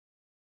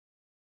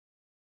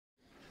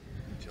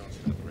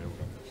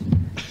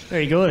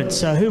Very good.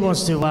 So who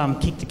wants to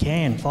kick the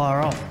can?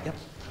 Fire off. Yep.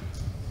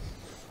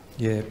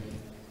 Yeah,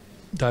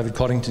 David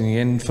Coddington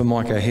again for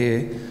Mike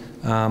O'Hare.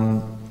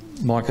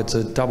 Mike, it's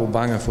a double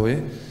bunger for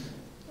you.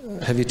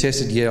 Have you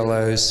tested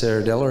yellow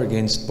Ceradella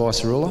against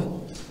Bicerula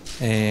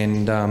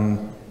and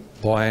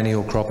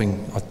biennial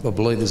cropping? I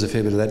believe there's a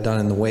fair bit of that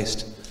done in the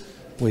west,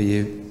 where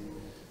you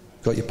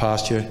got your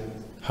pasture,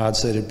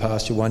 hard-seeded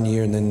pasture one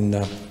year and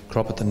then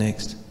crop it the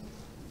next.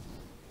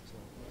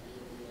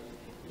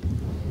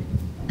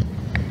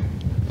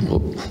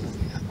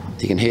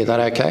 You can hear that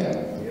okay?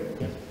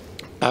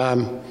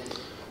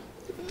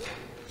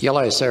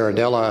 Yellow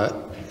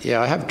Ceradella,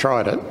 yeah, I have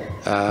tried it.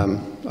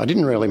 I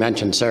didn't really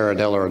mention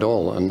Ceradella at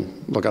all,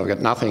 and look, I've got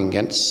nothing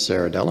against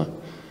Ceradella.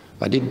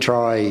 I did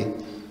try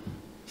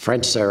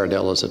French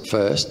Ceradellas at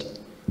first,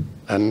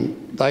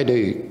 and they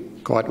do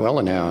quite well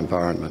in our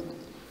environment.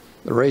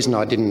 The reason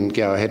I didn't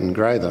go ahead and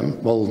grow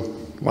them, well,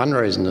 one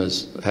reason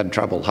is I had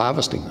trouble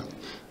harvesting them.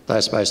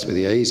 They're supposed to be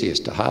the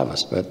easiest to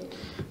harvest, but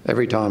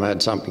every time I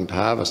had something to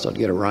harvest, I'd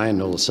get a rain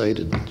and all the seed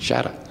would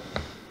shatter.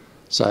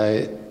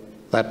 So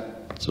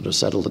that sort of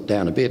settled it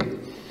down a bit.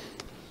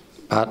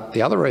 But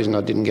the other reason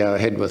I didn't go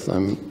ahead with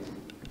them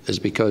is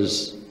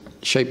because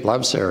sheep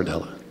love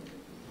Ceradella.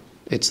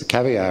 It's the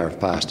caviar of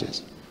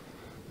pastures.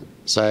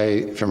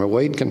 So from a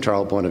weed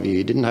control point of view,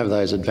 you didn't have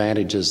those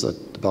advantages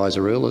that the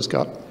Bicerula's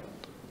got,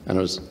 and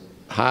it was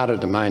harder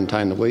to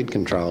maintain the weed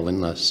control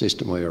in the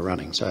system we were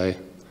running. So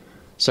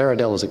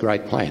Ceradella's a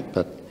great plant,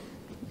 but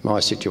my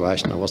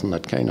situation, I wasn't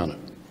that keen on it.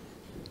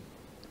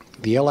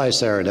 The yellow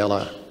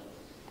Ceradella,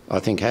 I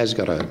think, has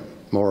got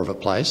more of a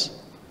place.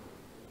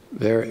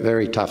 Very,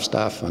 very tough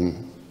stuff,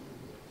 and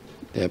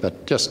yeah,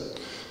 but just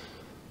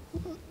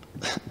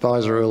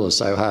Bicerula is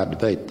so hard to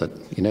beat that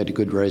you need a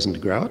good reason to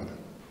grow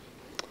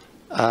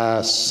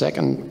it.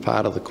 Second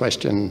part of the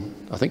question,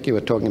 I think you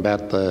were talking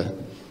about the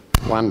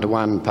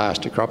one-to-one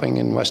pasture cropping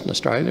in Western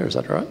Australia, is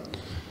that right?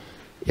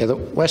 Yeah, the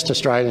West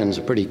Australians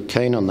are pretty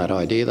keen on that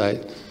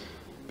idea.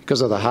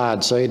 Because of the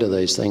hard seed of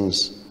these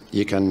things,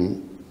 you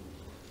can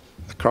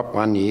crop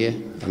one year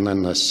and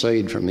then the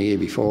seed from the year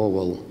before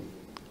will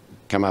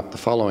come up the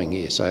following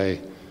year. So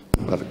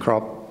we'll have a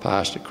crop,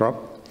 pasture crop.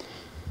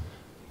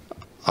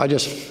 I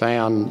just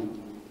found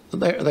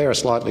they're a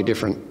slightly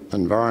different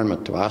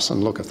environment to us,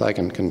 and look, if they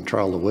can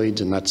control the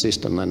weeds in that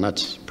system, then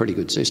that's a pretty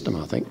good system,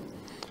 I think.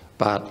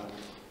 But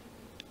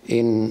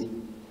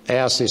in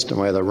our system,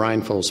 where the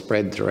rainfall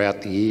spread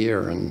throughout the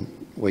year and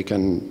we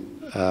can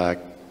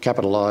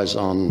capitalise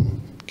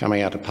on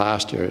coming out of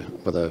pasture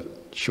with a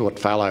short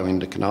fallow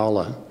into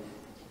canola,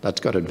 that's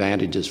got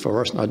advantages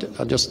for us. And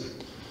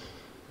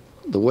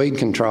the weed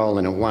control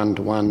in a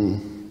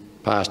one-to-one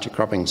pasture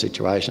cropping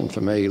situation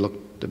for me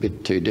looked a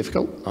bit too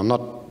difficult. I'm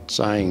not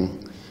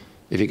saying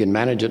if you can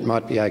manage it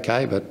might be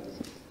okay, but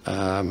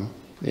yeah,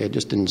 it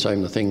just didn't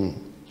seem the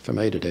thing for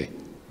me to do.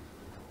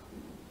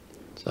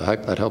 So I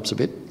hope that helps a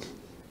bit.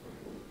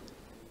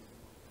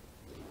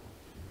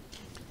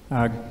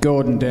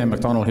 Gordon Dan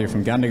McDonald here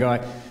from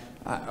Gundagai.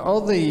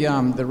 All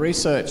the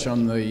research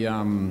on the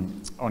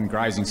on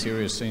grazing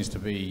cereals seems to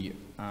be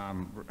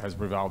has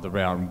revolved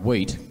around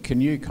wheat. Can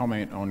you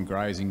comment on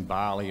grazing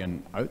barley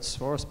and oats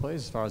for us,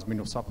 please, as far as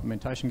mineral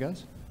supplementation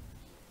goes?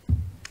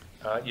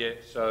 Yeah,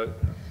 so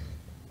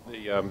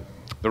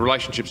the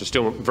relationships are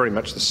still very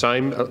much the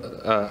same,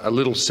 a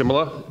little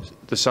similar,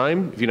 the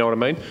same, if you know what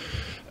I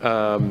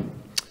mean.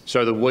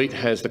 So the wheat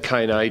has the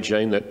K&A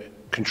gene that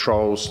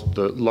controls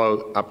the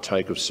low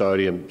uptake of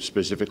sodium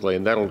specifically,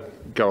 and that'll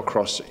go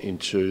across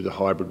into the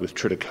hybrid with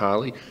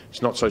triticale.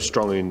 It's not so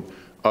strong in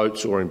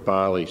oats or in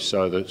barley,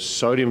 so the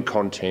sodium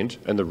content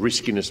and the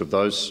riskiness of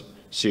those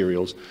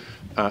cereals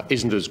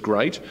isn't as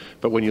great.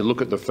 But when you look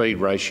at the feed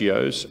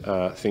ratios,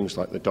 things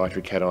like the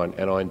dietary cation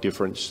anion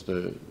difference,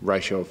 the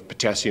ratio of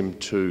potassium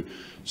to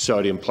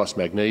sodium plus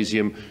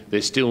magnesium, they're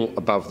still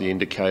above the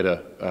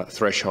indicator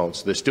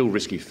thresholds. They're still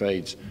risky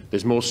feeds.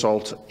 There's more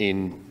salt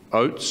in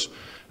oats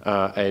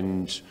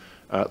and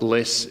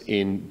less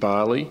in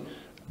barley,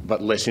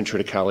 but less in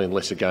triticale and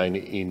less again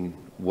in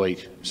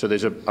wheat. So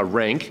there's a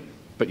rank,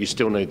 but you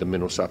still need the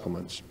mineral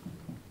supplements.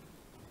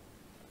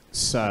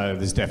 So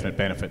there's definite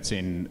benefits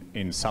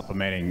in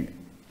supplementing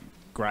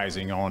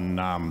grazing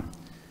on,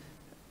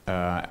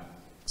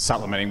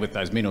 supplementing with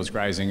those minerals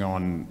grazing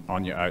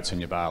on your oats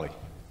and your barley?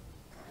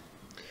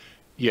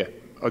 Yeah,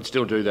 I'd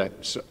still do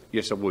that. So,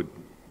 yes, I would.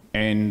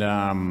 And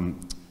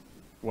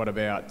what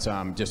about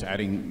just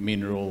adding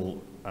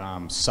mineral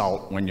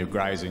salt when you're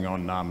grazing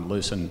on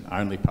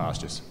lucerne-only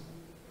pastures?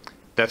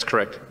 That's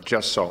correct,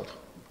 just salt.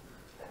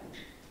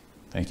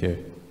 Thank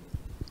you.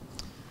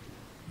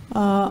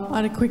 I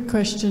had a quick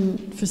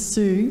question for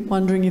Sue,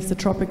 wondering if the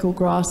tropical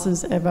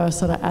grasses ever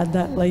sort of add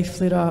that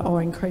leaf litter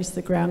or increase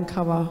the ground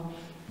cover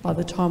by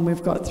the time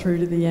we've got through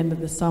to the end of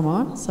the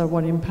summer, so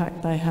what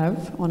impact they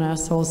have on our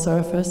soil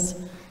surface.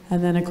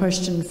 And then a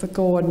question for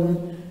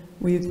Gordon,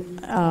 with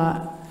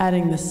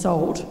adding the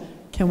salt,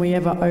 can we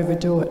ever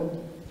overdo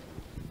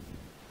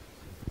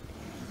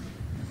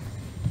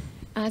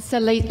it? So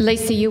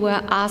Lisa, you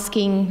were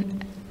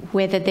asking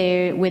whether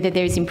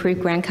there's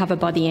improved ground cover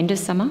by the end of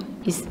summer.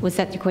 Was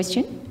that your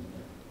question?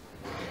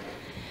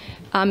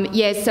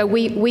 Yeah, so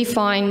we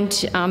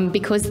find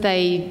because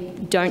they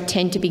don't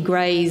tend to be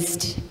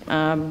grazed,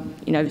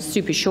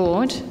 super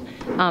short,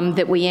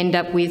 that we end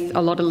up with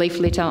a lot of leaf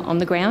litter on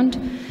the ground.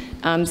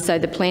 So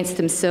the plants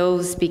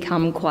themselves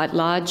become quite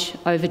large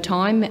over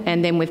time,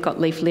 and then we've got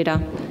leaf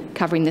litter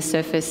covering the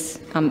surface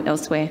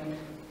elsewhere.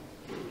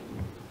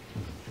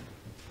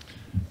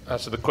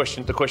 So the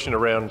question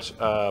around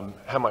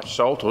how much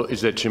salt, or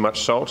is there too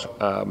much salt?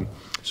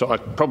 So I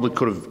probably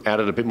could have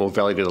added a bit more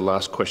value to the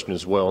last question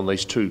as well, and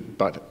these two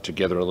butt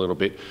together a little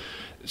bit.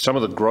 Some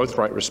of the growth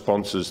rate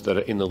responses that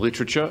are in the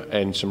literature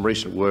and some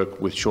recent work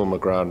with Sean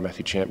McGrath and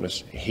Matthew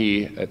Champness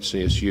here at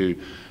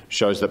CSU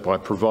shows that by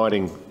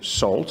providing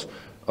salt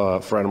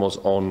for animals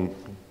on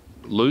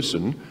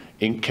lucerne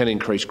can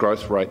increase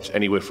growth rates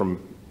anywhere from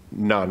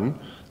none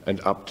and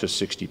up to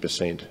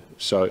 60%.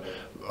 So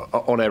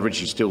on average,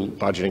 you're still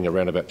budgeting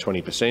around about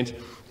 20%.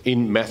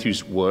 In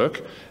Matthew's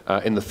work,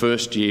 in the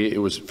first year, it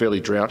was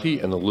fairly droughty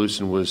and the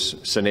lucerne was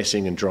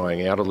senescing and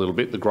drying out a little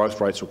bit. The growth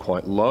rates were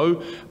quite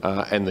low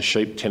and the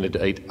sheep tended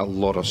to eat a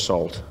lot of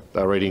salt.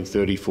 They were eating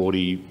 30,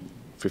 40,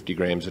 50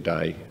 grams a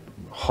day,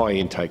 high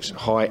intakes,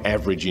 high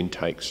average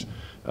intakes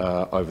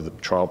over the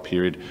trial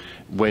period.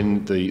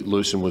 When the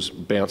lucerne was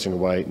bouncing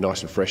away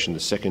nice and fresh in the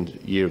second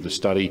year of the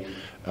study,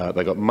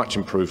 they got much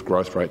improved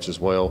growth rates as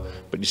well,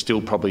 but you're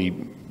still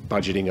probably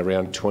budgeting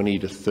around 20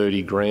 to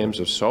 30 grams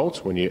of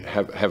salt when you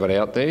have it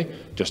out there,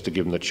 just to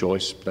give them the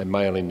choice. They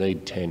may only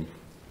need 10.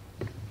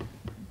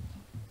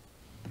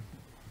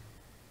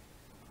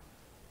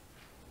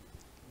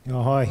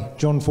 Oh, hi,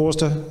 John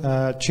Forster,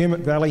 Tumut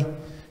Valley.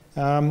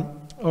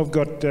 I've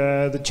got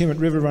the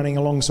Tumut River running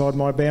alongside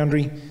my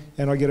boundary,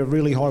 and I get a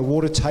really high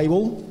water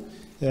table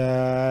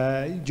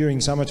during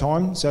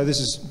summertime. So this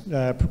is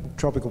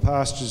tropical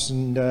pastures,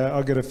 and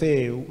I get a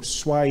fair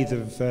swathe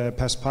of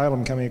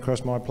paspalum coming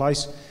across my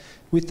place.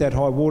 With that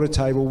high water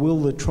table, will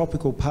the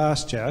tropical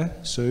pasture,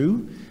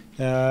 Sue,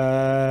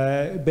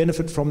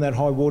 benefit from that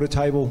high water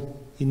table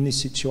in this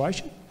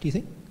situation, do you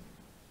think?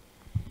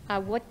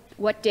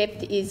 What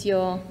depth is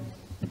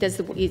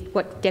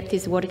what depth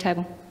is the water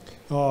table?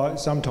 Oh,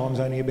 sometimes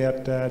only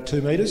about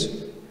 2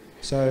 metres.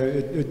 So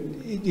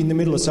in the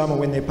middle of summer,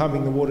 when they're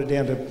pumping the water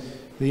down to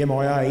the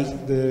MIA,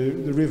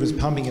 the river's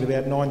pumping at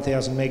about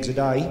 9,000 megs a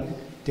day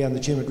down the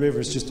Tumut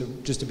River. It's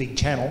just a big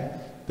channel,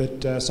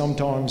 but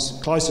sometimes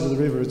closer to the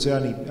river it's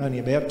only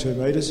about 2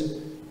 metres.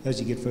 As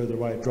you get further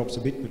away it drops a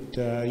bit,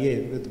 but yeah,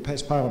 the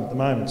paspalum at the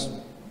moment's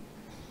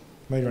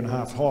 1.5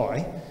 metres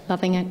high.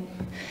 Loving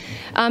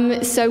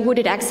it. So would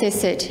it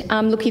access it?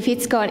 Look, if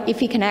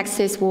it can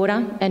access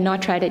water and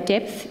nitrate at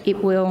depth,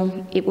 it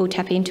will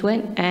tap into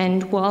it.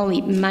 And while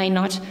it may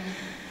not,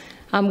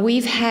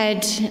 we've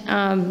had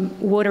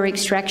water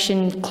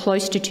extraction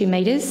close to 2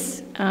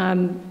 metres,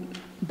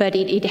 but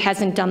it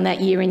hasn't done that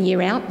year in, year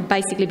out,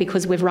 basically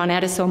because we've run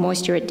out of soil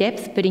moisture at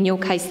depth. But in your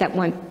case,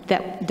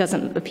 that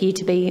doesn't appear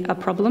to be a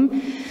problem.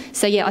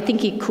 So yeah, I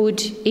think it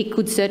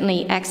could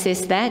certainly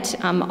access that.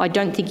 I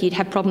don't think you'd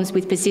have problems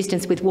with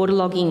persistence with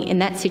waterlogging in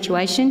that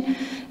situation.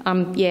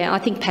 Yeah, I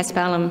think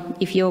paspalum,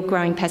 if you're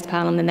growing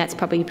paspalum, then that's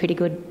probably a pretty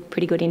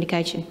good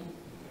indication.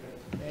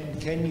 And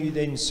can you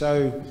then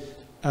sow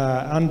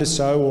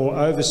undersow or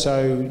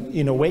oversow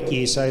in a wet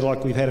year, say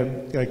like we've had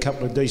a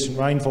couple of decent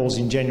rainfalls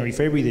in January,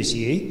 February this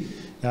year,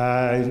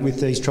 with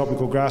these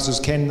tropical grasses,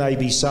 can they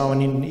be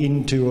sown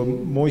into a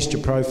moisture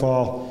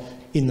profile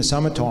in the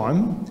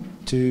summertime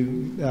to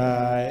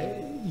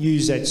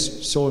use that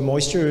soil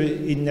moisture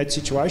in that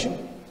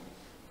situation?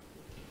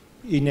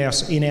 In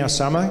our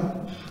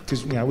summer,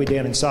 because we're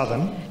down in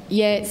southern.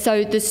 Yeah,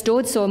 so the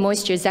stored soil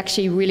moisture is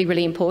actually really,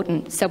 really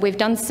important. So we've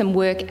done some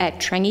work at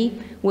Trangie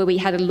where we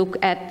had a look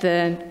at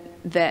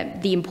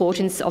the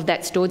importance of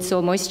that stored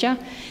soil moisture,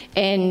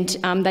 and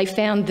they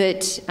found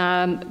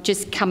that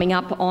just coming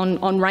up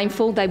on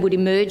rainfall, they would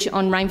emerge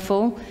on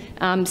rainfall.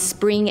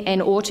 Spring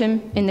and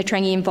autumn in the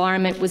Trangie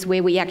environment was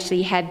where we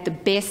actually had the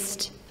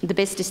best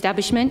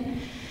establishment.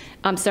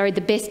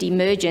 The best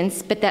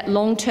emergence, but that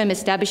long-term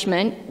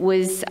establishment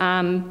was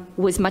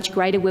much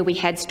greater where we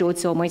had stored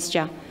soil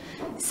moisture.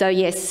 So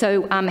yes,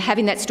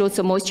 having that stored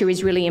soil moisture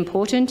is really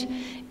important.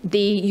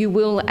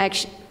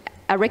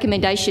 A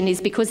recommendation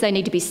is, because they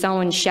need to be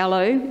sown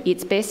shallow,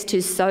 it's best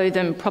to sow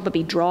them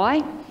probably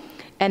dry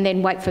and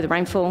then wait for the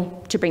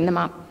rainfall to bring them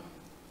up.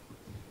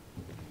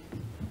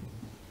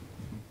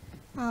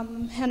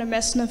 Hannah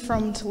Messner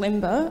from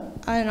Toowoomba,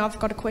 and I've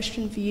got a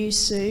question for you,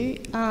 Sue.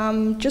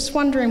 Just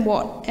wondering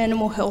what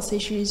animal health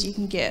issues you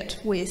can get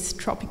with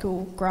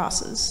tropical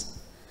grasses.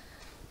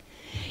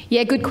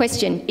 Yeah, good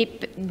question.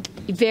 It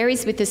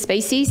varies with the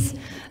species.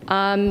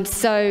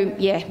 So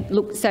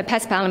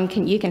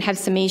paspalum you can have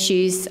some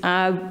issues.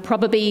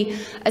 Probably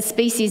a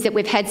species that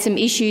we've had some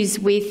issues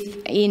with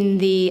in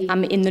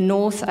the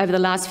north over the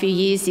last few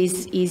years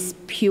is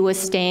pure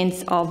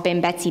stands of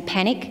Bambatsi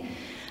panic.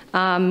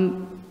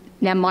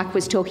 Now, Mike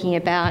was talking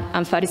about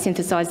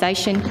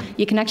photosynthesisation.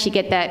 You can actually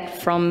get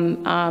that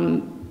from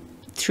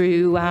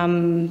through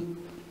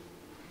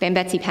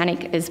Bambatsi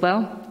panic as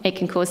well. It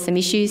can cause some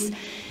issues.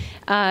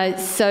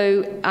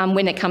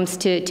 When it comes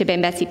to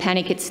Bambatsi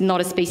panic, it's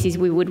not a species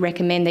we would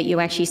recommend that you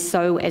actually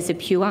sow as a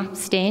pure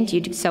stand.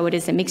 You'd sow it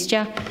as a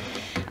mixture.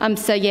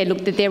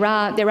 There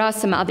are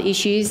some other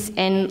issues,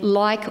 and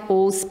like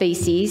all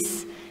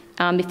species,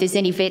 if there's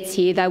any vets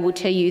here, they will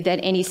tell you that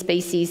any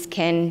species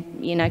can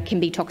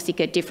be toxic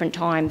at different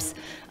times.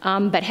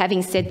 But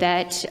having said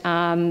that,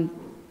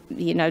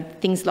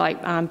 things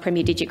like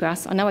Premier Digit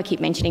grass. I know I keep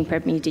mentioning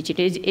Premier Digit.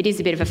 It is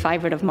a bit of a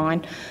favourite of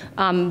mine,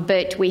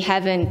 but we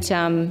haven't.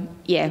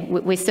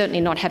 We're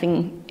certainly not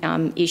having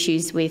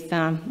issues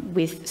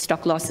with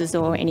stock losses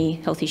or any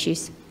health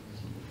issues.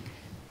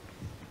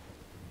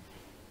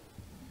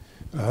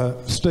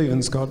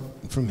 Stephen Scott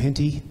from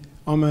Henty.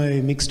 I'm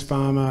a mixed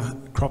farmer,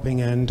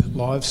 cropping and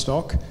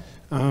livestock.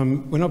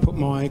 When I put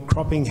my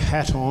cropping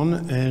hat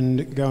on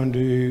and go and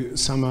do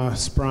summer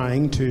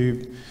spraying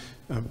to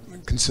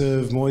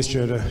conserve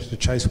moisture to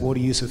chase water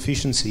use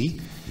efficiency,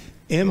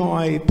 am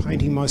I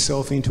painting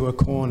myself into a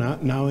corner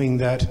knowing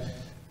that,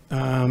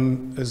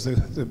 as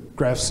the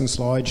graphs and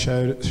slides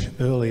showed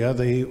earlier,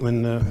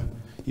 when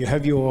you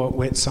have your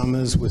wet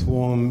summers with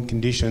warm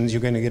conditions,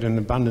 you're going to get an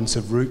abundance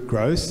of root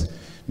growth,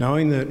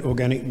 knowing that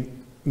organic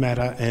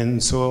matter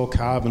and soil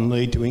carbon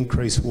lead to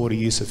increased water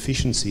use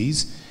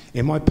efficiencies?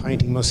 Am I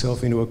painting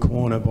myself into a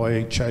corner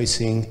by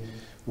chasing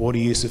water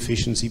use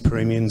efficiency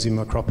premiums in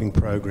my cropping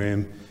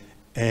program?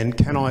 And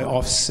can I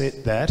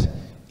offset that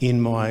in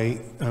my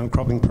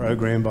cropping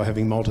program by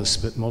having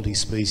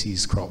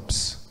multi-species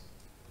crops?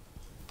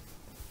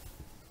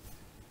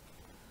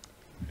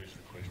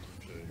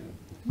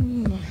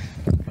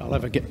 I'll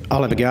have a go.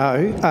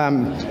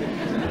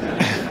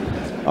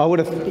 I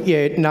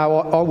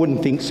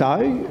wouldn't think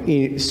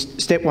so.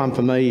 Step one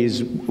for me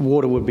is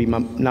water would be my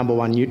number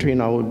one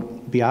nutrient I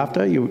would be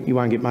after. You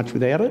won't get much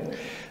without it.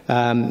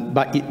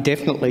 But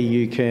definitely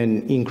you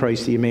can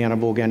increase the amount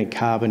of organic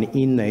carbon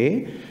in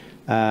there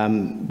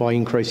by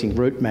increasing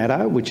root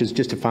matter, which is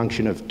just a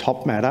function of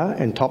top matter,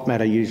 and top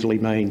matter usually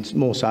means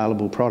more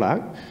saleable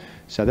product.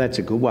 So that's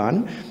a good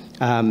one.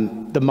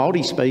 The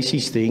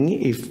multi-species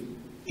thing,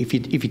 if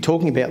you're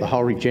talking about the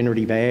whole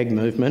regenerative ag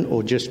movement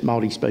or just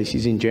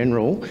multi-species in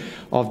general,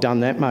 I've done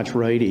that much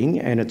reading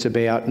and it's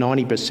about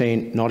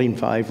 90% not in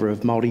favour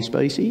of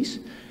multi-species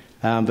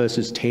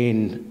versus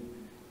 10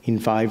 in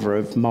favour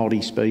of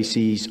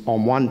multi-species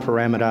on one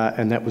parameter,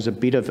 and that was a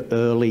bit of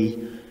early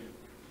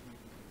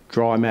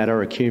dry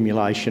matter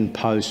accumulation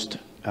post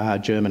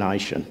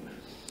germination.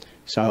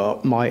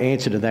 So my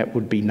answer to that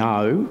would be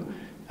no.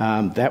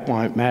 That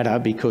won't matter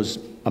because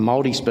a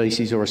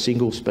multi-species or a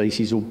single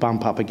species will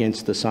bump up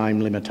against the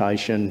same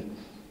limitation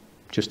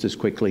just as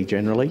quickly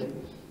generally.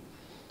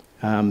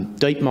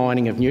 Deep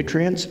mining of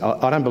nutrients,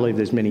 I don't believe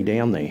there's many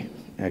down there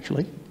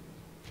actually.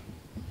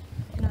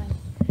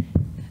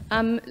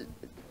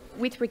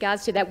 With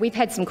regards to that, we've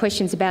had some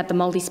questions about the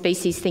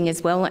multi-species thing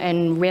as well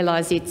and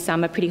realise it's a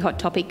pretty hot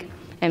topic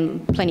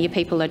and plenty of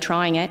people are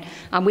trying it.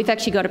 We've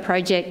actually got a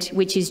project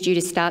which is due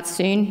to start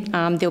soon.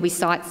 There'll be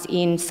sites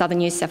in southern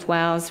New South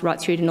Wales right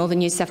through to northern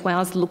New South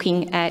Wales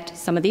looking at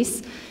some of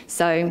this.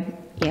 So,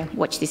 yeah,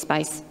 watch this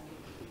space.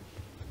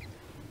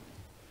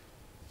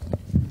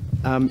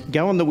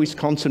 Go on the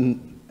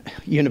Wisconsin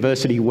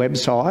University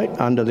website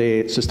under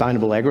their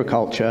sustainable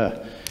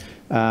agriculture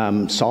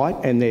site,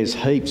 and there's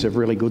heaps of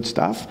really good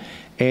stuff.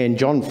 And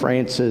John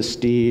Francis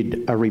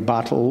did a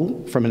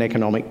rebuttal from an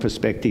economic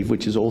perspective,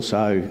 which is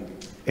also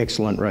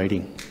excellent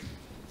reading.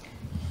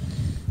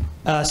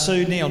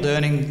 Sue, Neil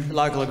Durning,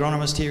 local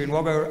agronomist here in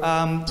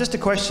Wagga. Just a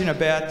question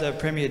about the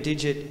Premier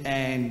Digit,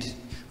 and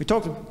we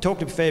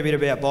talked a fair bit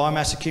about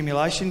biomass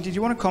accumulation. Did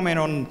you want to comment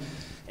on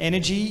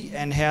energy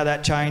and how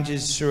that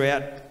changes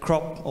throughout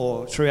crop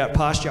or throughout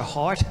pasture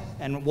height,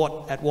 and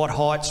at what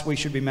heights we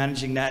should be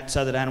managing that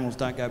so that animals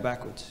don't go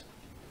backwards?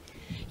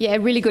 Yeah,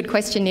 really good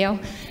question, Neil.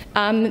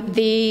 Some of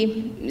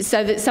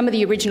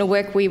the original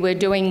work we were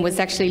doing was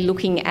actually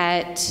looking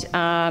at,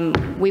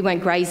 we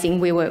weren't grazing,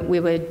 we were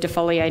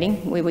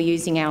defoliating. We were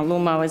using our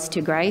lawnmowers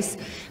to graze.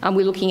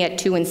 We're looking at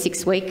 2 and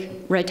 6 week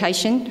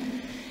rotation.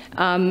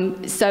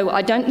 So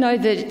I don't know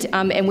that,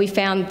 and we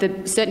found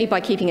that certainly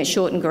by keeping it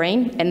short and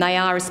green, and they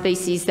are a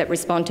species that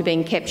respond to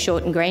being kept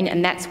short and green,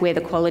 and that's where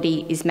the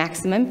quality is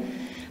maximum.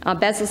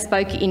 Basil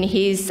spoke in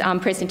his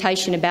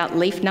presentation about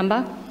leaf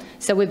number.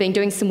 So we've been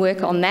doing some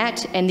work on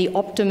that, and the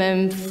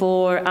optimum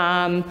for,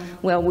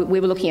 we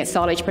were looking at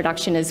silage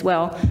production as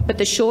well. But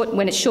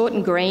when it's short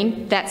and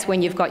green, that's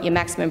when you've got your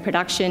maximum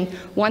production.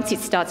 Once it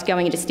starts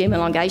going into stem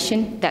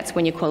elongation, that's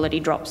when your quality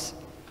drops.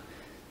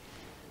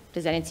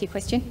 Does that answer your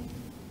question?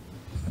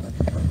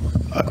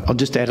 I'll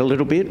just add a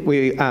little bit.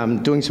 We're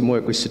doing some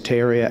work with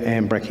Soteria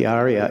and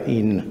Brachiaria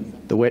in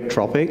the wet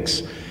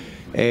tropics,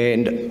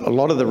 and a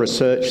lot of the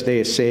research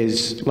there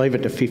says leave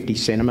it to 50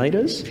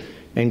 centimetres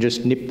and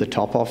just nip the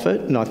top off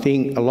it. And I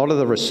think a lot of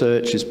the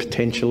research is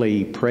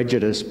potentially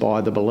prejudiced by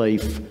the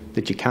belief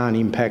that you can't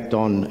impact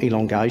on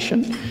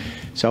elongation.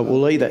 So it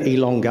will either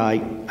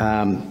elongate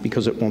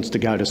because it wants to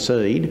go to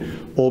seed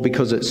or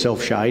because it's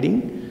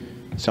self-shading.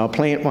 So a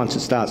plant, once it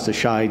starts to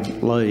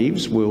shade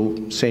leaves,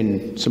 will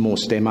send some more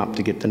stem up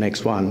to get the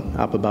next one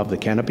up above the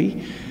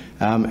canopy.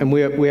 And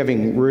we're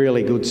having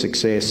really good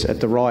success at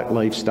the right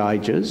leaf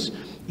stages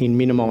in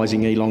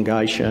minimising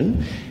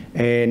elongation,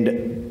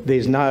 and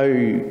there's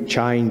no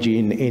change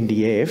in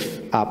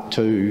NDF up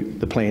to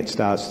the plant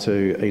starts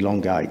to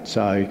elongate.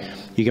 So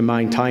you can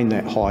maintain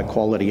that high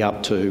quality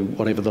up to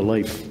whatever the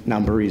leaf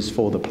number is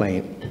for the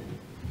plant.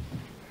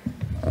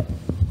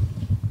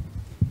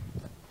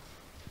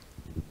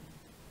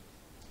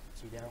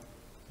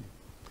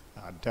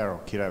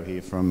 Darryl Kiddo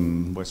here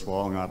from West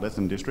Wyalong,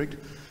 Lethem District.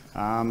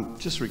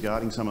 Just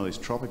regarding some of these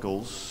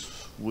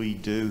tropicals, we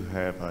do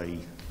have a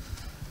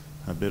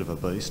bit of a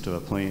beast of a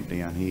plant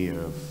down here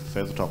of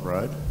Feathertop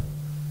Road.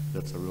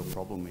 That's a real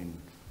problem in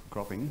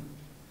cropping.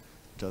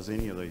 Does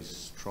any of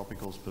these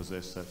tropicals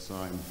possess that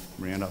same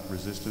Roundup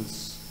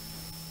resistance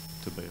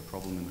to be a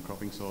problem in the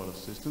cropping side of the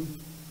system?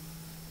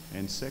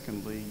 And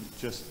secondly,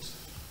 just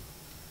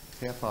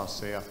how far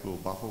south will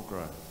buffel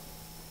grow?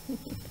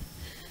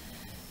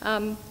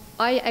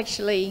 I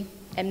actually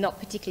am not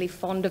particularly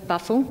fond of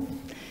buffel.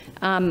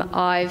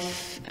 I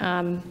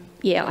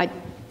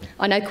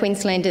know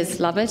Queenslanders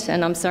love it,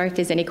 and I'm sorry if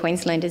there's any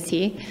Queenslanders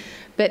here,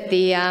 but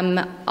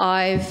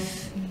I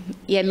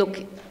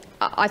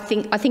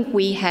think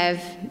we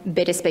have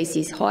better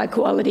species, high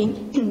quality,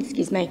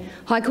 excuse me,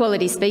 high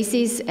quality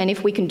species, and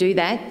if we can do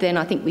that, then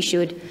I think we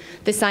should.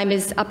 The same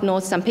as up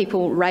north, some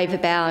people rave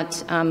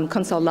about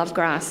console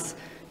lovegrass.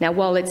 Now,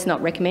 while it's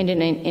not recommended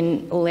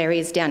in all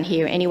areas down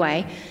here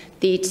anyway,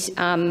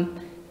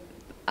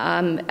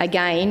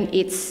 again,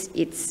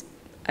 it's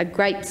a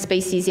great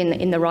species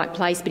in the right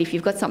place, but if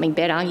you've got something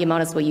better, you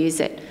might as well use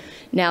it.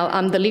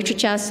 Now, the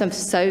literature,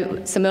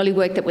 some early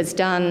work that was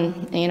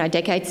done,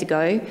 decades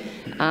ago,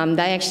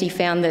 they actually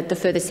found that the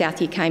further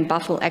south you came,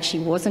 buffel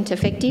actually wasn't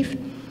effective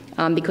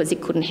because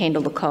it couldn't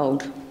handle the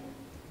cold.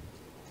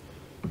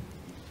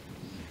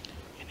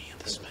 Any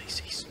other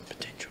species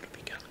potential to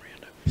become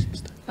Roundup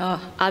resistant?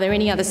 Are there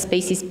any other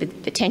species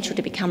potential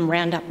to become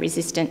Roundup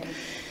resistant?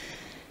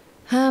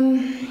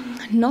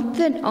 Not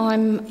that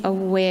I'm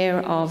aware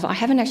of. I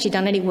haven't actually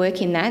done any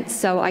work in that,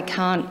 so I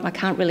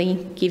can't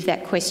really give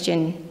that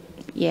question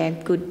a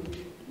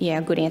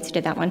good answer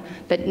to that one.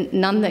 But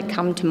none that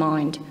come to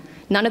mind.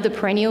 None of the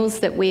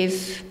perennials that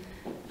we've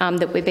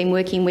been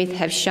working with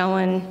have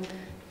shown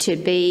to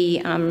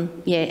be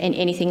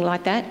anything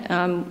like that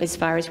as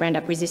far as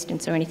Roundup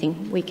resistance or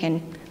anything. We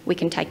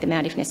can take them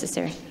out if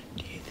necessary.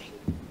 Do you think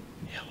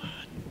how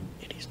hard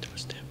it is to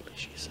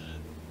establish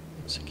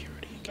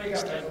security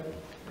against that?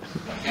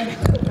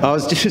 I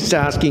was just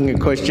asking a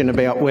question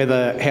about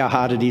how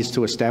hard it is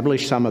to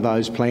establish some of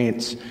those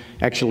plants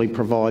actually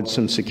provide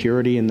some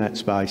security in that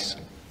space.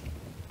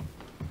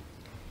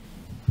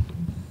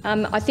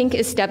 I think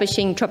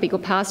establishing tropical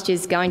pasture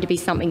is going to be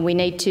something we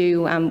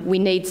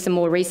need some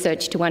more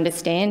research to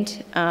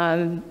understand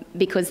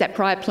because that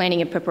prior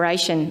planning and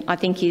preparation, I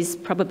think, is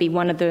probably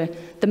one of the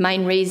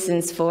main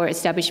reasons for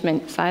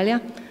establishment failure.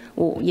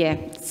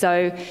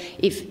 So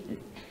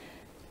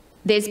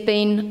there's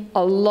been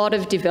a lot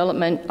of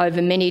development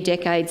over many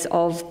decades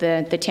of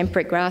the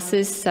temperate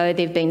grasses, so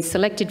they've been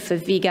selected for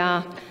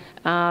vigour,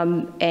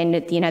 and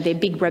they're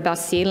big,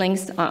 robust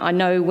seedlings. I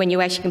know when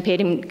you actually compare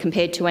them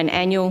compared to an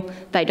annual,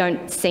 they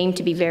don't seem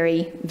to be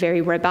very,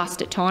 very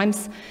robust at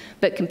times,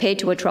 but compared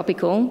to a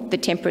tropical, the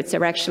temperates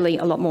are actually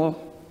a lot more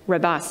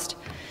robust.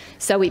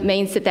 So it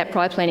means that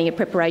prior planning and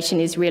preparation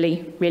is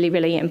really, really,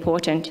 really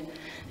important.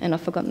 And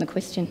I've forgotten the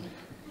question.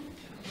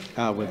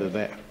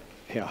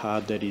 How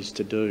hard that is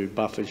to do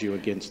buffers you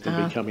against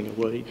them becoming a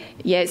weed.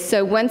 Yeah,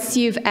 so once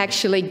you've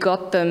actually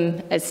got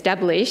them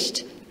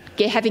established,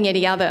 having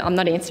any other, I'm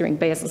not answering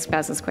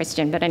Basil's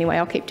question, but anyway,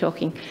 I'll keep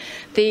talking.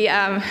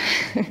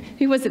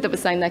 Who was it that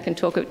was saying they can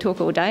talk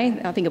all day?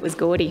 I think it was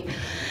Gordy.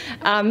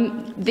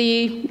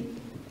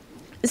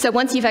 So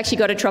once you've actually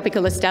got a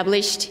tropical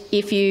established,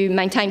 if you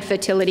maintain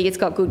fertility, it's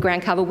got good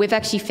ground cover, we've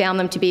actually found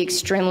them to be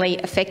extremely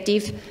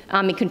effective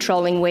in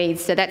controlling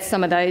weeds. So that's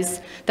some of those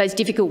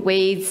difficult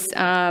weeds.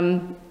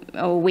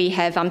 We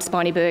have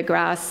spiny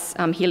birdgrass,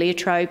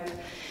 heliotrope.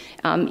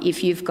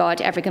 If you've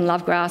got African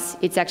lovegrass,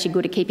 it's actually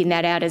good at keeping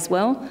that out as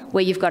well,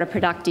 where you've got a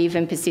productive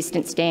and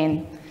persistent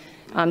stand.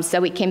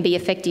 So it can be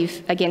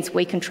effective against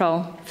weed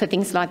control for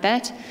things like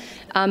that.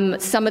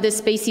 Some of the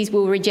species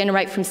will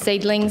regenerate from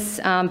seedlings.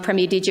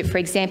 Premier Digit, for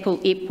example,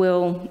 it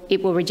will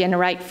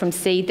regenerate from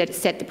seed that it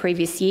set the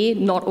previous year.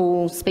 Not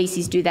all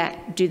species do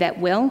that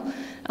well,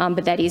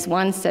 but that is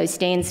one. So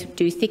stands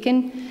do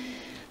thicken.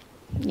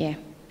 Yeah,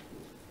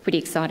 pretty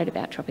excited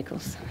about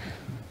tropicals.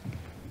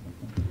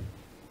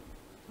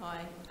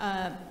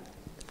 Hi.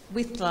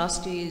 With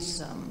last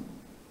year's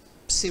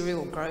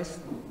cereal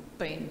growth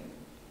being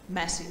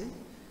massive,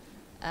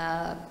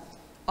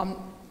 I'm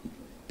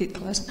bit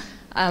close.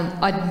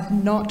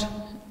 I'm not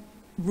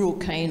real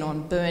keen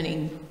on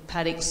burning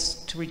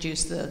paddocks to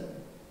reduce the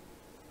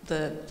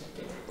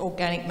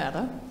organic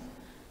matter.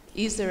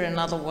 Is there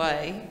another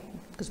way,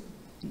 because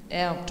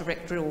our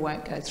direct drill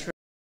won't go through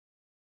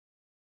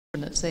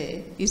and it's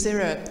there, is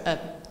there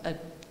an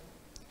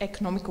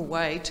economical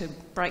way to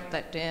break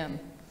that down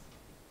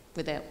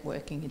without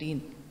working it in.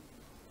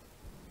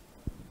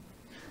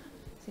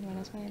 Does anyone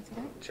else want to answer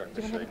that? Do you want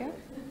to have a go?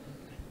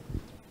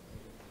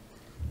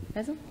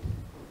 Basil?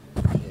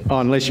 Oh,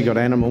 unless you've got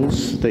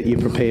animals that you're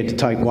prepared to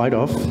take weight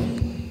off.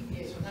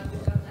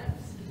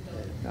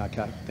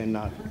 Okay, then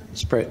no.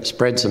 Spread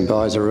some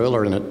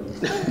Bizarula in it,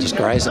 just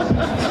graze it.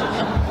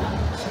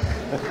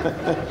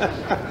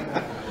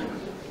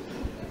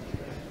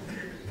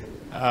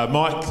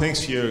 Mike,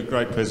 thanks for your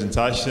great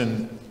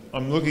presentation.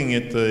 I'm looking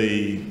at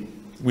the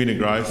winter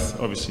growth.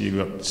 Obviously you've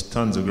got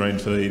tons of green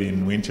feed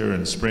in winter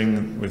and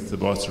spring with the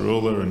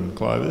Bizarula and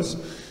clovers.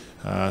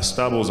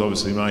 Stubbles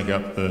obviously make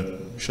up the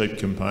sheep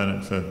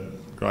component for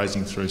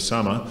grazing through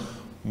summer.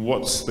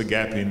 What's the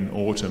gap in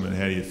autumn and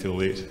how do you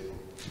fill it?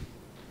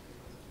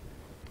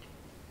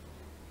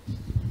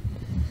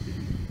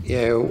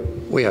 Yeah,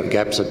 we have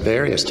gaps at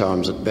various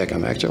times at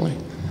Beckham, actually.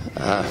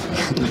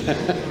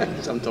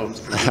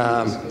 Sometimes.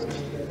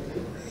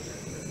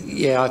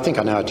 Yeah, I think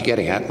I know what you're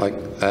getting at. Like,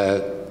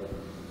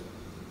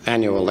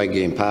 annual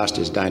legume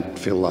pastures don't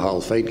fill the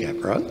whole feed gap,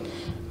 right?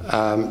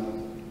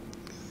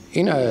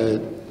 In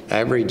an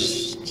average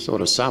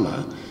sort of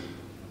summer,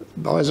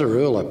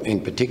 Bizarula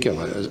in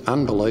particular is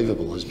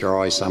unbelievable as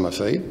dry summer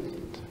feed.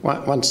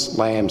 Once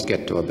lambs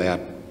get to about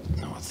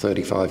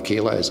 35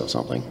 kilos or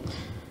something,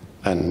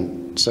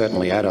 and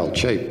certainly adult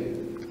sheep,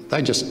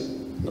 I've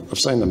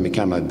seen them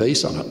become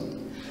obese on it,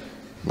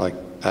 like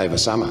over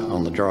summer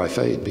on the dry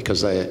feed,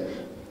 because they're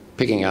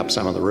picking up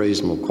some of the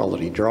reasonable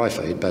quality dry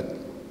feed, but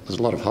there's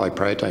a lot of high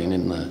protein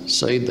in the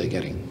seed they're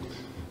getting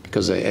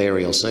because they're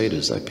aerial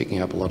seeders, they're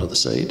picking up a lot of the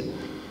seed.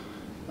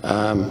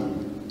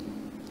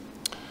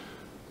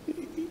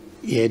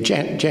 Yeah,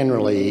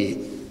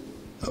 generally,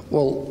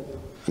 well,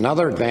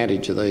 another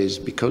advantage of these,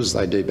 because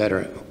they do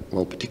better,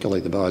 well, particularly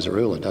the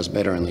Bizarula does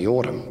better in the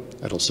autumn,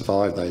 it'll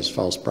survive those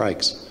false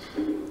breaks.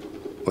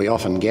 We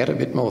often get a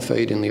bit more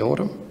feed in the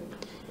autumn.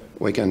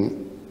 You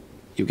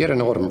get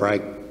an autumn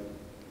break,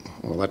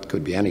 well, that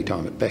could be any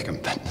time at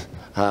Beckham, but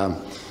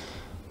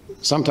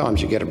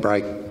sometimes you get a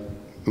break,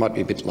 might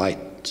be a bit late,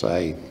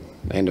 say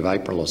end of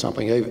April or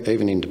something,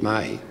 even into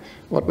May.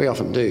 What we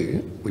often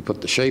do, we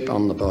put the sheep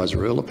on the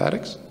Bizarula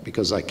paddocks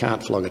because they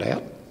can't flog it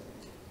out.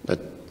 It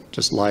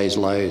just lays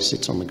low,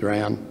 sits on the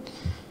ground.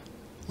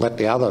 Let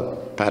the other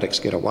paddocks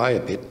get away a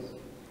bit,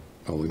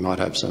 or we might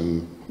have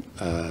some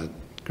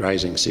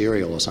grazing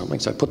cereal or something,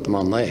 so put them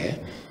on there.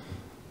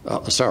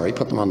 Put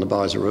them on the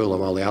Bizarula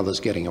while the other's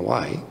getting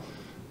away.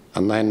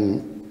 And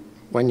then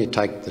when you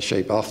take the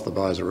sheep off the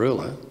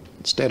Bizarula,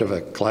 instead of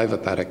a clover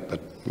paddock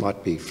that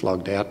might be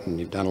flogged out and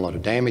you've done a lot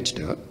of damage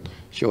to it,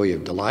 sure,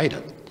 you've delayed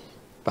it,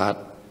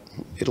 but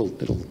it'll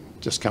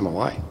just come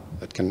away.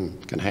 It can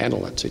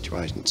handle that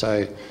situation.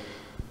 So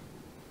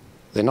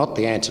they're not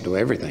the answer to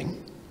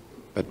everything,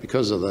 but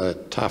because of the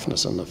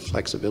toughness and the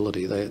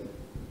flexibility, they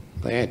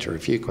answer a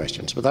few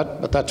questions.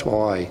 But that's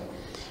why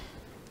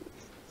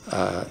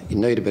you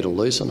need a bit of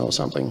lucerne or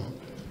something.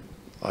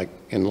 Like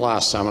in the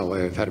last summer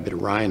where we've had a bit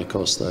of rain, of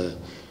course the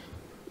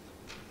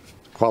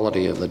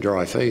quality of the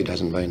dry feed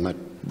hasn't been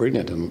that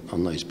brilliant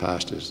on these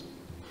pastures.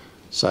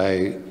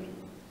 So,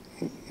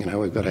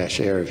 we've got our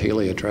share of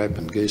heliotrope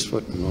and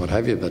goosefoot and what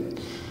have you, but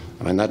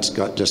I mean that's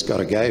just got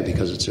to go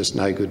because it's just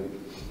no good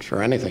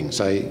for anything.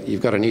 So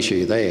you've got an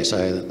issue there.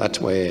 So that's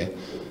where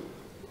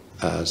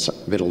a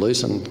bit of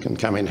lucerne can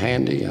come in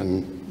handy,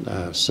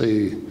 and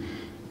Sue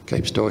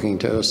keeps talking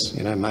to us,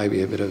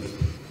 maybe a bit of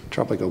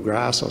tropical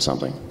grass or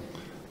something.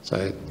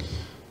 So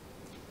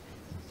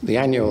the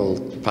annual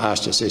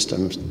pasture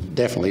system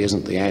definitely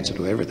isn't the answer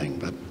to everything,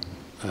 but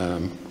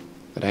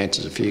it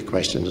answers a few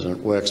questions and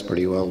it works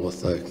pretty well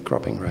with the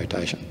cropping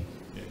rotation.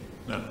 Yeah.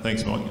 No,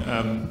 thanks, Mike.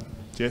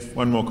 Jeff,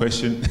 one more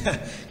question.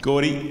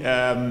 Gordy,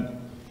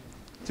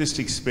 just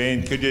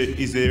expand,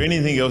 is there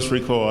anything else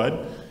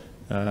required?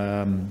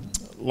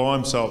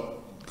 Lime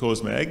salt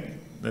Corsmag,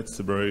 that's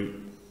the brew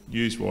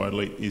used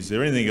widely. Is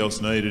there anything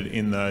else needed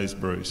in those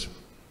brews?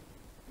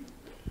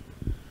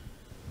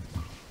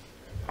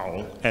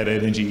 I'll add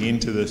energy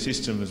into the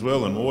system as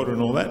well and water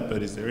and all that,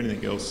 but is there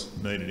anything else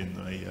needed in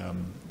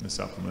the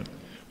supplement?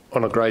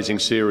 On a grazing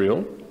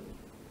cereal?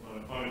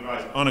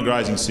 On a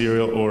grazing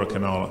cereal or a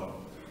canola.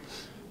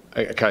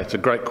 Okay, it's a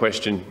great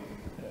question,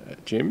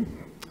 Jim.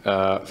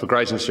 For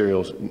grazing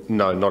cereals,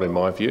 no, not in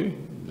my view.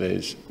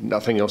 There's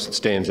nothing else that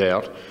stands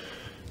out.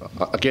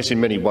 I guess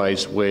in many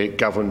ways we're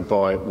governed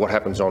by what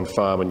happens on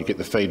farm, and you get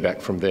the feedback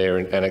from there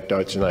and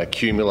anecdotes, and they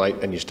accumulate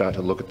and you start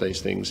to look at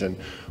these things. And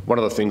one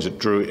of the things that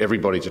drew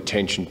everybody's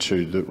attention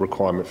to the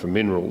requirement for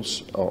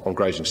minerals on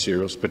grazing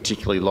cereals,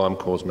 particularly lime,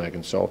 Corsmag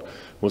and salt,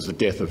 was the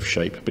death of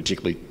sheep,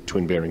 particularly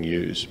twin-bearing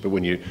ewes. But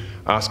when you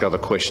ask other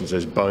questions,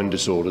 there's bone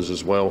disorders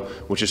as well,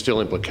 which are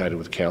still implicated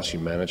with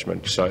calcium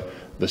management. So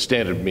the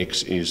standard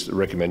mix is the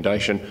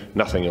recommendation,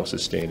 nothing else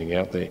is standing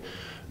out there.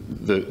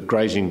 The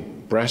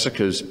grazing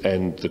brassicas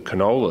and the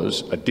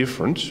canolas are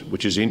different,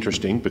 which is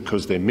interesting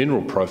because their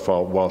mineral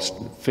profile, whilst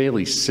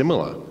fairly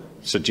similar,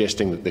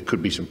 suggesting that there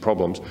could be some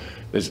problems,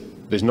 there's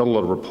there's not a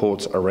lot of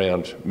reports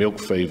around milk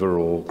fever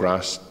or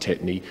grass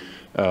tetany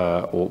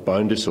or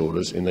bone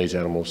disorders in these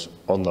animals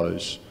on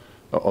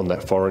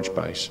that forage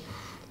base.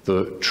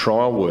 The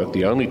trial work,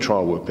 the only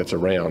trial work that's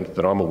around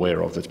that I'm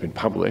aware of that's been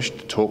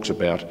published, talks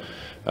about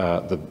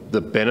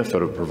the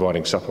benefit of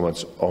providing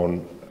supplements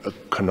on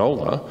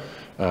canola.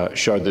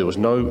 Showed there was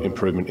no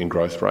improvement in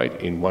growth rate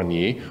in 1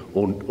 year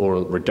or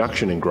a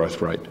reduction in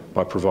growth rate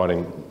by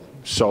providing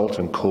salt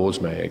and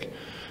cause mag.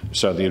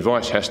 So the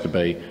advice has to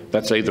be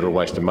that's either a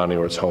waste of money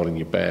or it's holding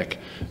you back.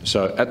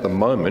 So at the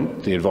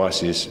moment, the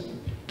advice is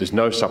there's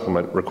no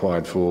supplement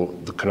required for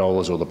the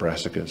canolas or the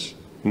brassicas,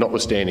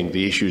 notwithstanding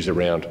the issues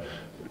around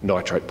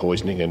nitrate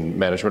poisoning and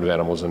management of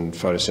animals and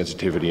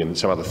photosensitivity and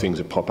some other things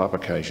that pop up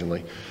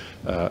occasionally.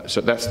 So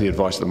that's the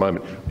advice at the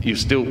moment. You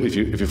still, if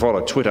you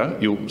follow Twitter,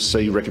 you'll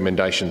see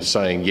recommendations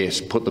saying,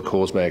 yes, put the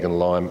cause mag and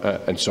lime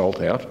and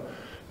salt out,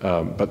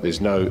 but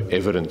there's no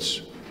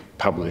evidence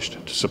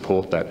published to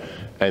support that.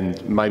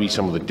 And maybe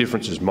some of the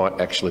differences might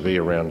actually be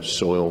around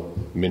soil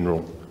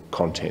mineral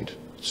content,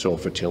 soil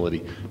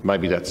fertility.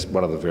 Maybe that's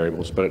one of the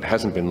variables, but it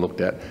hasn't been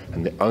looked at,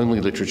 and the only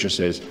literature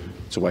says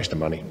it's a waste of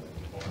money.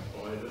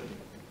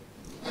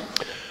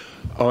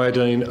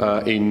 Iodine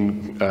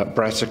in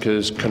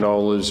brassicas,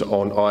 canolas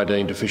on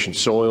iodine-deficient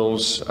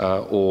soils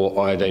or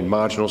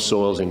iodine-marginal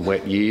soils in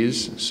wet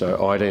years. So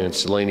iodine and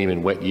selenium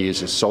in wet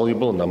years is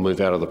soluble and they'll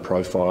move out of the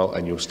profile,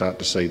 and you'll start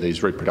to see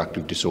these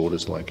reproductive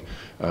disorders like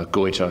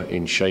goiter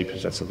in sheep,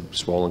 that's the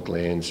swollen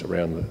glands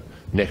around the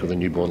neck of the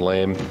newborn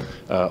lamb,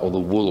 or the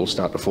wool will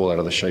start to fall out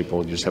of the sheep,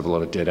 or you just have a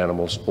lot of dead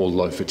animals, or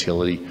low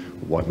fertility,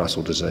 white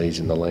muscle disease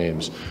in the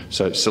lambs.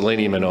 So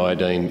selenium and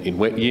iodine in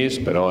wet years,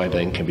 but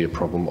iodine can be a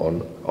problem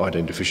on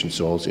iodine deficient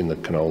soils in the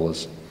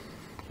canolas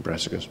and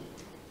brassicas.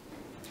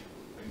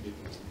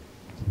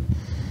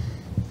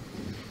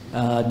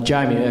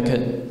 Jamie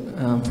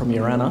Urquhart from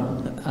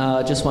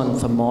Riverina. Just one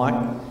for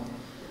Mike.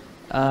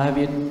 Have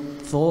you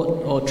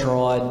thought or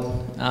tried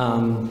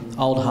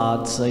old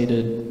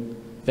hard-seeded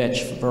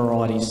vetch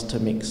varieties to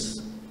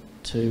mix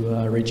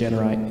to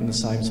regenerate in the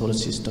same sort of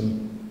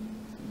system?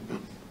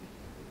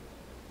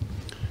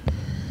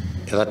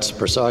 Yeah, that's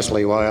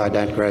precisely why I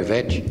don't grow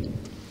veg,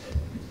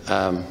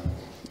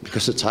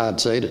 because it's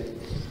hard-seeded.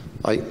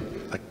 I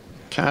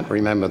can't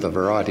remember the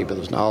variety, but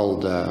there's an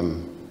old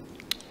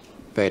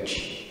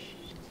vetch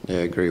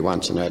grew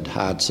once and had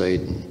hard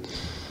seed and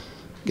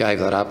gave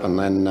that up, and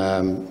then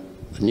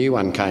a new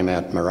one came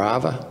out,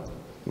 Morava,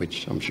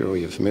 which I'm sure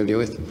you're familiar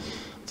with.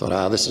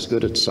 Thought, this is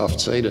good, it's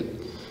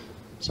soft-seeded.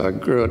 So I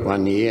grew it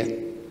 1 year,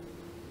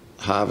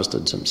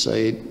 harvested some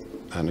seed,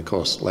 and of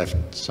course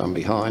left some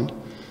behind.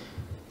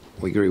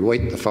 We grew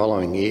wheat the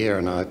following year,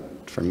 and I,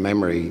 from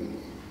memory,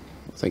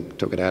 I think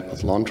took it out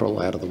with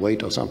Lontrel out of the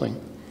wheat or something,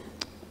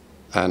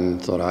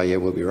 and thought, yeah,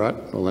 we'll be right.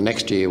 Well, the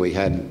next year we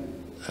had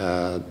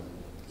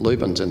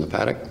lupins in the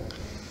paddock.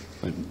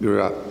 It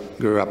grew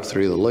up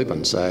through the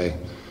lupins, so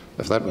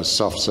if that was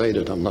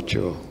soft-seeded, I'm not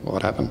sure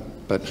what happened.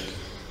 But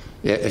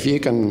yeah, if you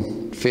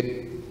can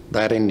fit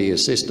that into your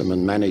system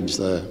and manage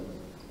the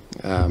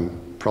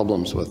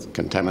problems with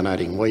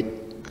contaminating wheat,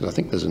 because I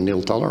think there's a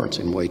nil tolerance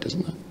in wheat,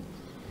 isn't there?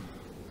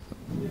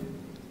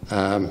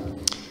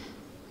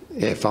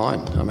 Yeah,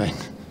 fine, I mean,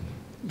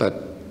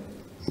 but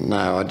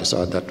no, I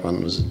decided that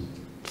one was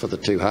for the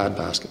too hard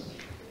basket.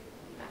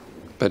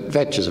 But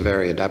vetch is a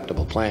very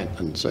adaptable plant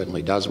and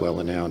certainly does well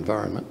in our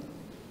environment.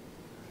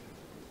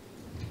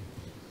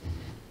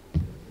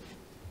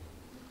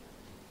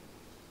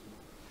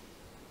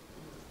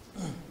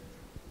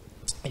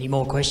 Any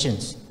more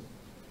questions?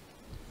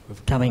 We're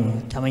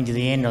coming to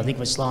the end. I think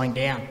we're slowing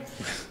down.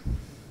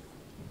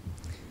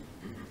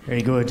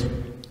 Very good.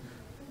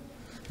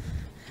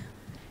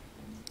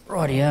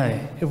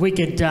 Rightio. If we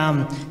could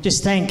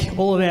just thank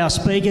all of our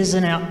speakers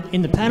and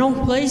in the panel,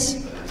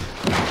 please.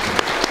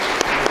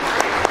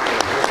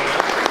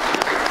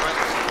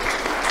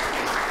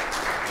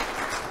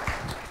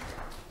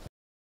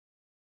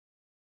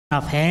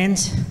 Enough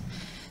hands.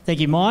 Thank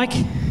you, Mike,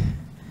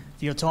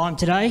 for your time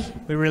today.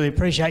 We really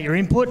appreciate your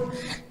input.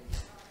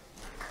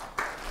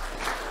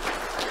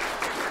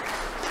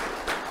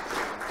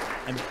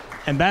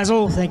 And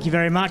Basil, thank you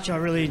very much. I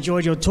really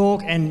enjoyed your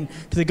talk. And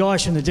to the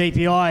guys from the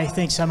DPI,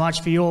 thanks so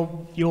much for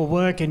your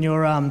work and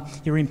your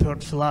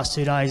input for the last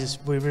 2 days.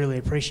 We really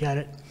appreciate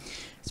it.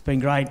 It's been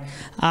great.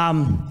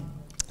 And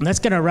that's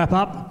going to wrap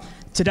up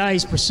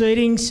today's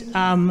proceedings.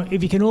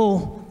 If you can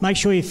all make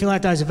sure you fill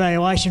out those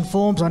evaluation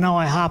forms. I know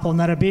I harp on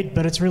that a bit,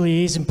 but it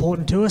really is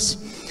important to us.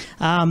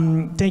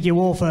 Thank you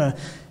all for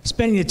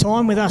spending the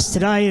time with us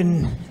today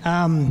and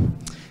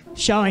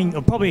showing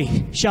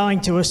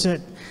to us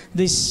that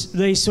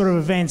these sort of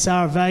events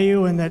are of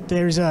value and that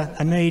there is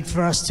a need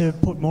for us to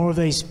put more of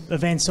these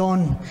events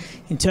on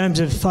in terms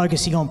of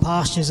focusing on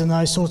pastures and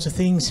those sorts of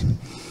things.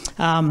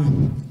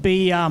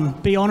 Be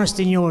honest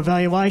in your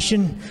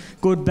evaluation,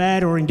 good,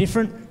 bad or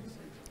indifferent.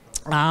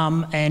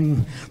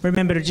 And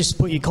remember to just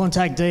put your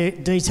contact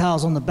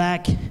details on the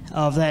back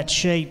of that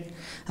sheet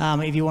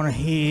if you want to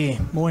hear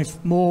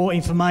more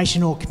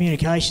information or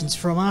communications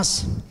from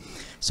us.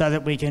 so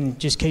that we can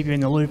just keep you in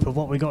the loop of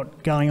what we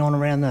got going on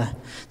around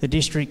the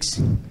districts.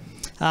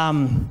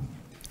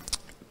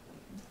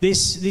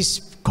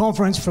 This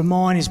conference from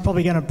mine is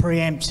probably going to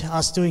preempt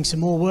us doing some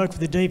more work with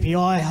the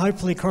DPI,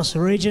 hopefully across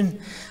the region.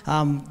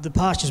 The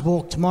Pastures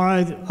Walk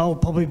tomorrow, I'll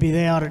probably be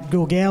there out at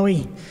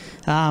Gulgowie.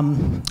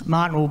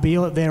 Martin will be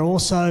there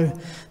also,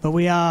 but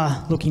we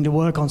are looking to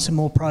work on some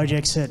more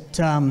projects that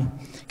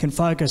can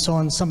focus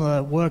on some of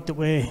the work that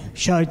we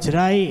showed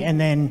today, and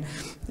then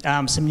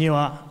some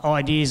newer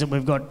ideas that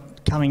we've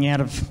got coming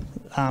out of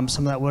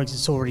some of that work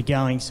that's already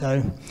going.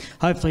 So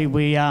hopefully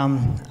we are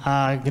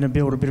going to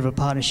build a bit of a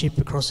partnership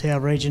across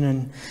our region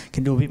and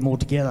can do a bit more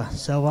together.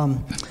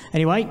 So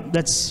anyway,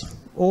 that's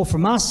all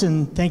from us,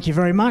 and thank you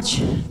very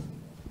much.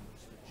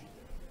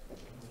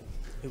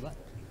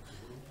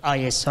 Oh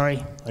yes,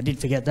 sorry, I did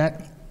forget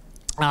that.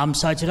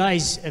 So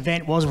today's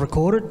event was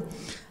recorded,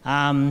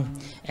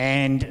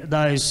 and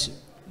those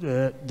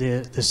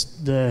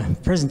the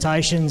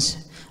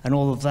presentations and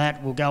all of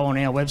that will go on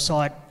our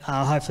website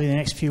hopefully in the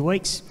next few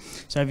weeks.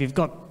 So if you've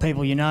got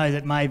people you know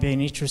that may be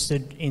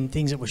interested in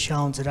things that were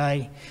shown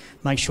today,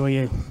 make sure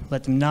you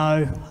let them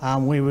know.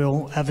 We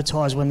will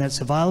advertise when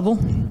that's available.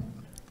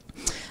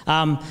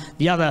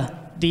 The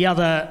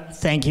other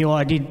thank you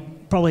I did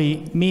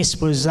probably miss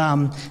was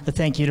a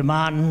thank you to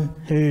Martin,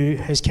 who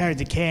has carried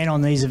the can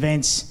on these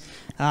events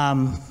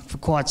for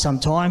quite some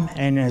time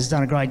and has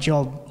done a great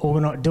job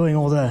doing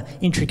all the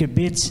intricate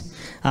bits.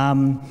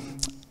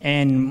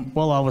 And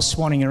while I was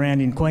swanning around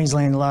in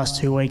Queensland the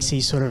last 2 weeks,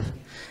 he sort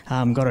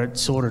of got it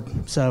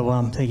sorted.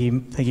 So thank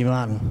you,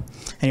 Martin.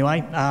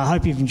 Anyway, I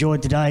hope you've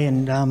enjoyed today,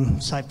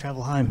 and safe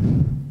travel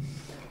home.